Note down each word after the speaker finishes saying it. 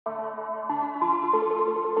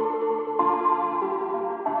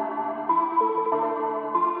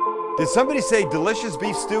Did somebody say delicious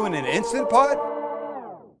beef stew in an Instant Pot?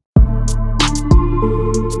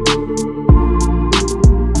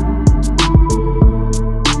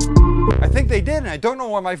 I think they did, and I don't know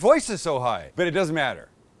why my voice is so high. But it doesn't matter,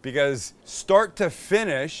 because start to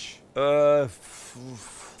finish,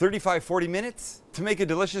 35, 40 minutes to make a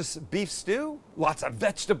delicious beef stew? Lots of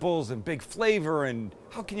vegetables and big flavor, and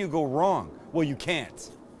how can you go wrong? Well, you can't.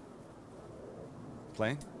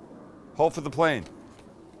 Plane? Hold for the plane.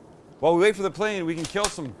 While we wait for the plane, we can kill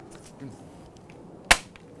some...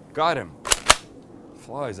 Got him.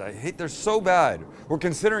 Flies, I hate, they're so bad. We're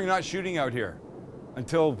considering not shooting out here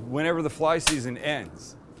until whenever the fly season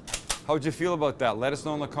ends. How would you feel about that? Let us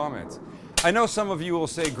know in the comments. I know some of you will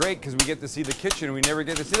say, great, because we get to see the kitchen and we never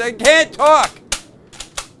get to see that. I can't talk!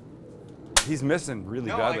 He's missing really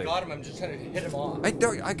badly. No, I got him. I'm just trying to hit him off. I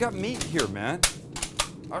got meat here, man.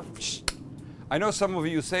 I know some of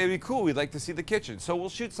you say it'd be cool, we'd like to see the kitchen. So we'll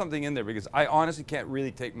shoot something in there because I honestly can't really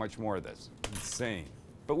take much more of this. It's insane.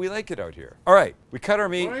 But we like it out here. All right, we cut our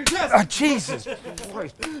meat. Oh, Jesus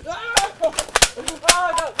Christ.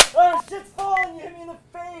 Oh, shit's falling! You hit me in the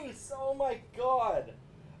face! Oh my god!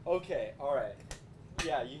 Okay, alright.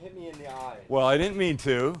 Yeah, you hit me in the eye. Well, I didn't mean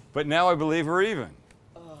to, but now I believe we're even.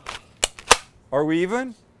 Are we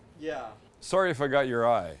even? Yeah. Sorry if I got your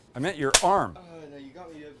eye. I meant your arm. No, you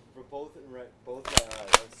got me for both my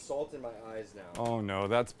eyes. There's salt in my eyes now. Oh no,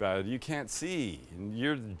 that's bad. You can't see. And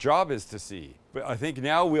your job is to see. But I think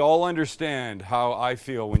now we all understand how I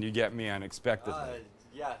feel when you get me unexpectedly.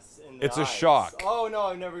 Yes, in the It's eyes. a shock. Oh no,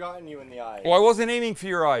 I've never gotten you in the eye. Well, I wasn't aiming for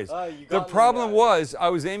your eyes. The problem the was I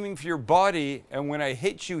was aiming for your body, and when I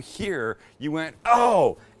hit you here, you went,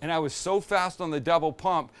 oh! And I was so fast on the double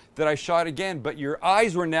pump that I shot again, but your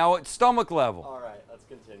eyes were now at stomach level. All right, let's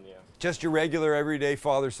continue. Just your regular, everyday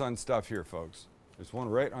father-son stuff here, folks. There's one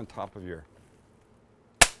right on top of your...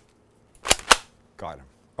 Got him.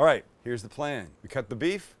 All right, here's the plan. We cut the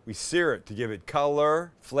beef, we sear it to give it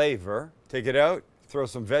color, flavor. Take it out, throw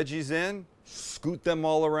some veggies in, scoot them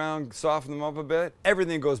all around, soften them up a bit.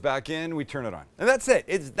 Everything goes back in, we turn it on. And that's it,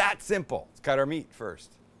 it's that simple. Let's cut our meat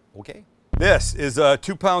first, okay? This is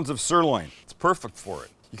 2 pounds of sirloin. It's perfect for it.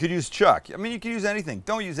 You could use chuck. I mean, you could use anything.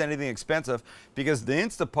 Don't use anything expensive because the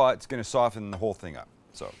Instant Pot's gonna soften the whole thing up.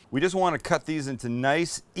 So we just wanna cut these into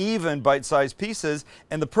nice, even bite-sized pieces.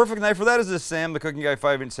 And the perfect knife for that is this Sam, the Cooking Guy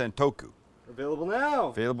 5-inch Santoku. Available now.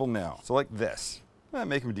 Available now. So like this.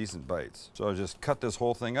 Make them decent bites. So I'll just cut this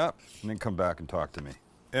whole thing up and then come back and talk to me.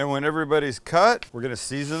 And when everybody's cut, we're gonna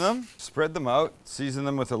season them, spread them out, season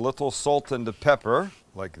them with a little salt and pepper,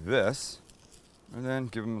 like this. And then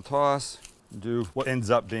give them a toss, do what ends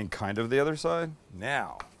up being kind of the other side.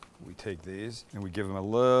 Now, we take these and we give them a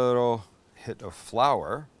little hit of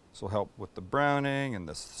flour. This will help with the browning and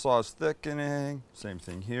the sauce thickening. Same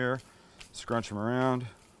thing here. Scrunch them around.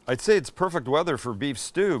 I'd say it's perfect weather for beef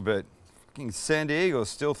stew, but fucking San Diego is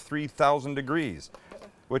still 3,000 degrees,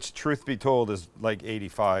 which truth be told is like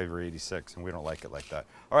 85 or 86, and we don't like it like that.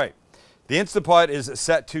 All right, the Instant Pot is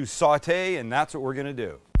set to saute, and that's what we're gonna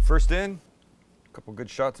do. First in, a couple good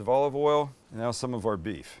shots of olive oil, and now some of our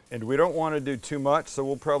beef. And we don't want to do too much, so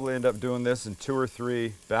we'll probably end up doing this in 2 or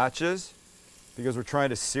 3 batches because we're trying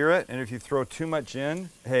to sear it, and if you throw too much in,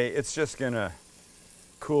 hey, it's just gonna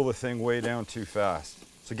cool the thing way down too fast.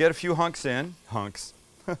 So get a few hunks in,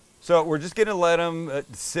 So we're just gonna let them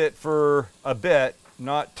sit for a bit,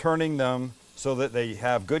 not turning them so that they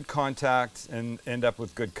have good contact and end up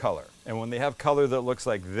with good color. And when they have color that looks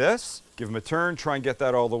like this, give them a turn, try and get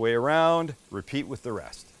that all the way around, repeat with the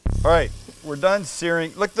rest. All right, we're done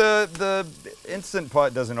searing. Look, the Instant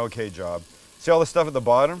Pot does an okay job. See all the stuff at the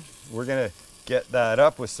bottom? We're gonna get that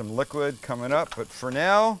up with some liquid coming up, but for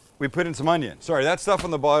now, we put in some onion. Sorry, that stuff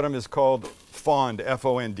on the bottom is called fond,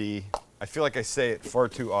 F-O-N-D. I feel like I say it far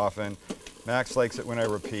too often. Max likes it when I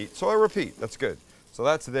repeat, so I repeat, that's good. So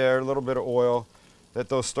that's there, a little bit of oil. Let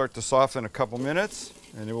those start to soften a couple minutes,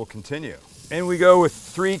 and it will continue. And we go with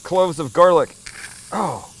 3 cloves of garlic.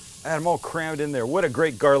 Oh, I had them all crammed in there. What a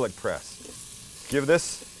great garlic press. Give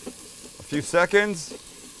this a few seconds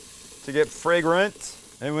to get fragrant.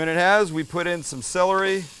 And when it has, we put in some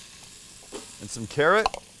celery and some carrot.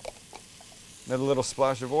 Then a little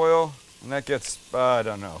splash of oil. And that gets, I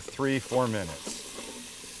don't know, 3-4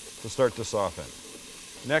 minutes to start to soften.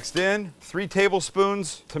 Next in, 3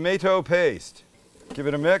 tablespoons tomato paste. Give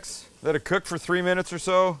it a mix, let it cook for 3 minutes or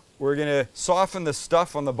so. We're gonna soften the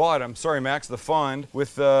stuff on the bottom, sorry Max, the fond,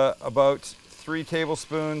 with about 3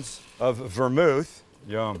 tablespoons of vermouth.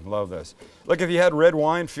 Yum, love this. Look, if you had red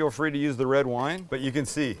wine, feel free to use the red wine, but you can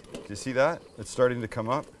see, do you see that? It's starting to come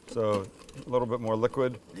up, so a little bit more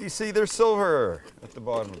liquid. You see there's silver at the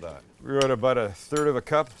bottom of that. We're at about 1/3 of a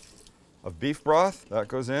cup of beef broth. That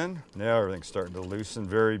goes in. Now everything's starting to loosen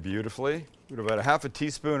very beautifully. We've got about 1/2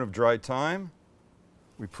 teaspoon of dry thyme.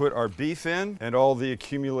 We put our beef in and all the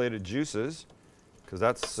accumulated juices, because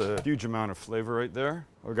that's a huge amount of flavor right there.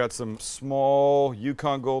 We've got some small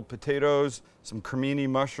Yukon Gold potatoes, some cremini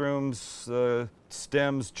mushrooms,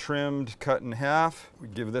 stems trimmed, cut in half. We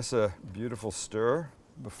give this a beautiful stir.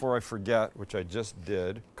 Before I forget, which I just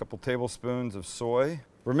did, a couple tablespoons of soy.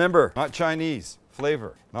 Remember, not Chinese,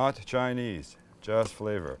 flavor, not Chinese, just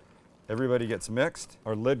flavor. Everybody gets mixed.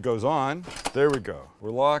 Our lid goes on. There we go.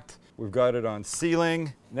 We're locked. We've got it on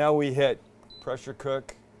sealing. Now we hit pressure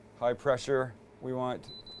cook, high pressure. We want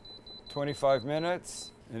 25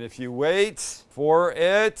 minutes. And if you wait for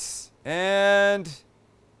it, and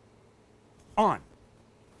on.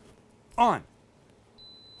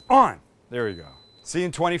 There we go. See you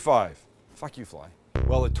in 25. Fuck you, fly.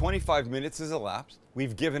 Well, the 25 minutes has elapsed.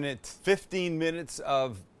 We've given it 15 minutes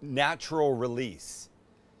of natural release.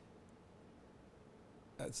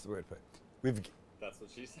 That's the way to put it. That's what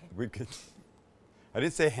she said. I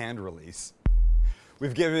didn't say hand release.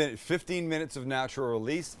 We've given it 15 minutes of natural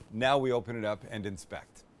release. Now we open it up and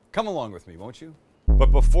inspect. Come along with me, won't you?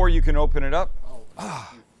 But before you can open it up, You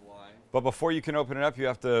fly. but before you can open it up, you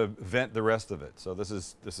have to vent the rest of it. So this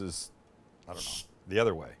is, I don't know, the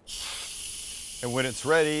other way. And when it's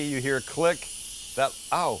ready, you hear a click.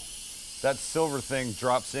 That silver thing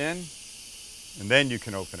drops in, and then you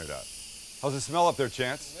can open it up. How's it smell up there,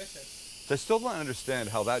 Chance? Delicious. I still don't understand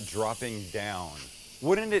how that dropping down.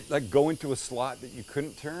 Wouldn't it like go into a slot that you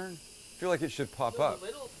couldn't turn? I feel like it should pop up.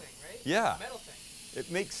 Little thing, right? Yeah. Metal thing. It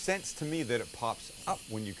makes sense to me that it pops up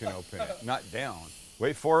when you can open it, not down.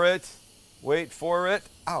 Wait for it. Wait for it.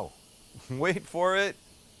 Ow. Wait for it.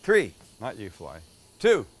 3. Not you, fly.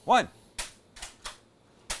 2, 1.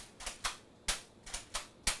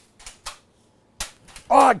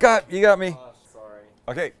 Oh, you got me. Sorry.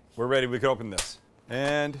 Okay, we're ready. We can open this.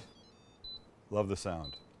 And love the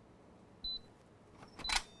sound.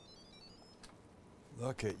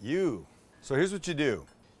 Look at you. So here's what you do.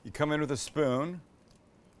 You come in with a spoon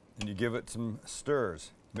and you give it some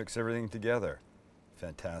stirs. Mix everything together.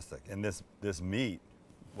 Fantastic. And this meat,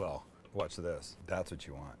 well, watch this. That's what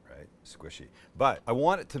you want, right? Squishy. But I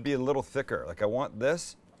want it to be a little thicker. Like I want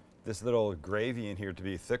this little gravy in here to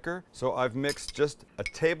be thicker. So I've mixed just a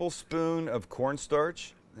tablespoon of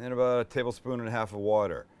cornstarch and about 1.5 tablespoons of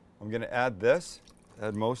water. I'm gonna add this,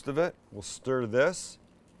 add most of it. We'll stir this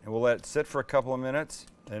and we'll let it sit for a couple of minutes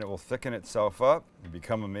and it will thicken itself up and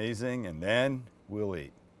become amazing, and then we'll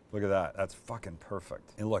eat. Look at that, that's fucking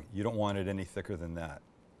perfect. And look, you don't want it any thicker than that.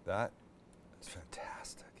 That is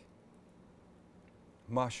fantastic.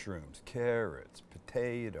 Mushrooms, carrots,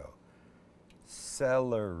 potato,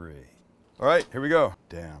 celery. All right, here we go.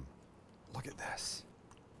 Damn, look at this.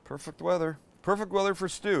 Perfect weather. Perfect weather for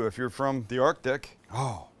stew if you're from the Arctic.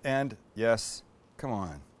 Oh, and yes, come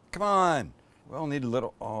on, come on. We'll need a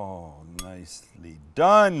little, oh, nicely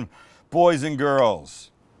done, boys and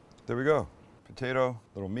girls. There we go. Potato,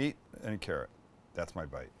 little meat, and a carrot. That's my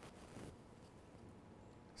bite.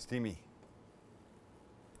 Steamy.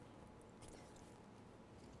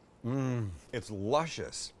 Mmm, it's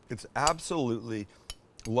luscious. It's absolutely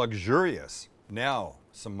luxurious. Now,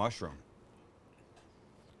 some mushroom.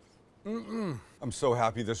 I'm so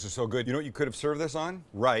happy this is so good. You know what you could have served this on?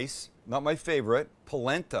 Rice, not my favorite.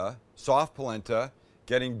 Polenta, soft polenta,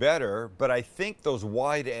 getting better, but I think those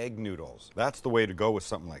wide egg noodles, that's the way to go with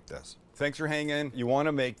something like this. Thanks for hanging. You want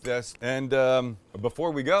to make this. And before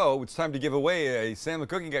we go, it's time to give away a Sam the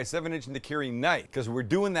Cooking Guy 7-inch Nakiri knife, because we're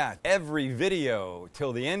doing that every video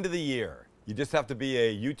till the end of the year. You just have to be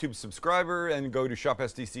a YouTube subscriber and go to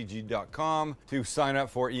shopstcg.com to sign up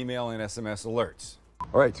for email and SMS alerts.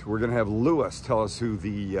 All right, we're gonna have Lewis tell us who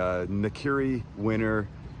the Nakiri winner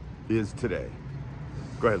is today.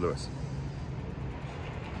 Go ahead, Lewis.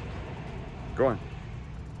 Go on.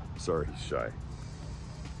 Sorry, he's shy.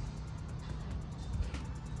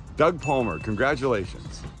 Doug Palmer,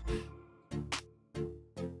 congratulations.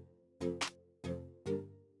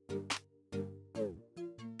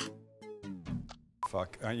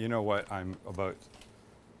 Fuck, you know what? I'm about,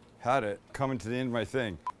 had it, coming to the end of my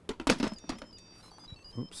thing.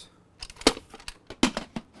 Oops.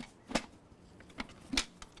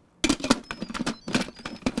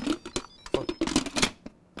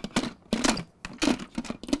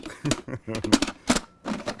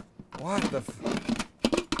 What the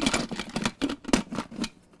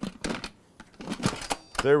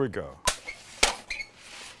There we go.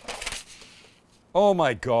 Oh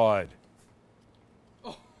my God.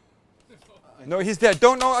 No, he's dead.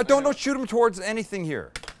 Don't shoot him towards anything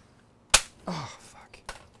here. Oh, fuck.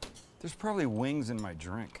 There's probably wings in my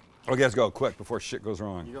drink. Okay, let's go quick before shit goes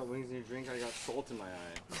wrong. You got wings in your drink, I got salt in my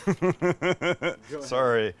eye.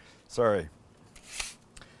 Sorry.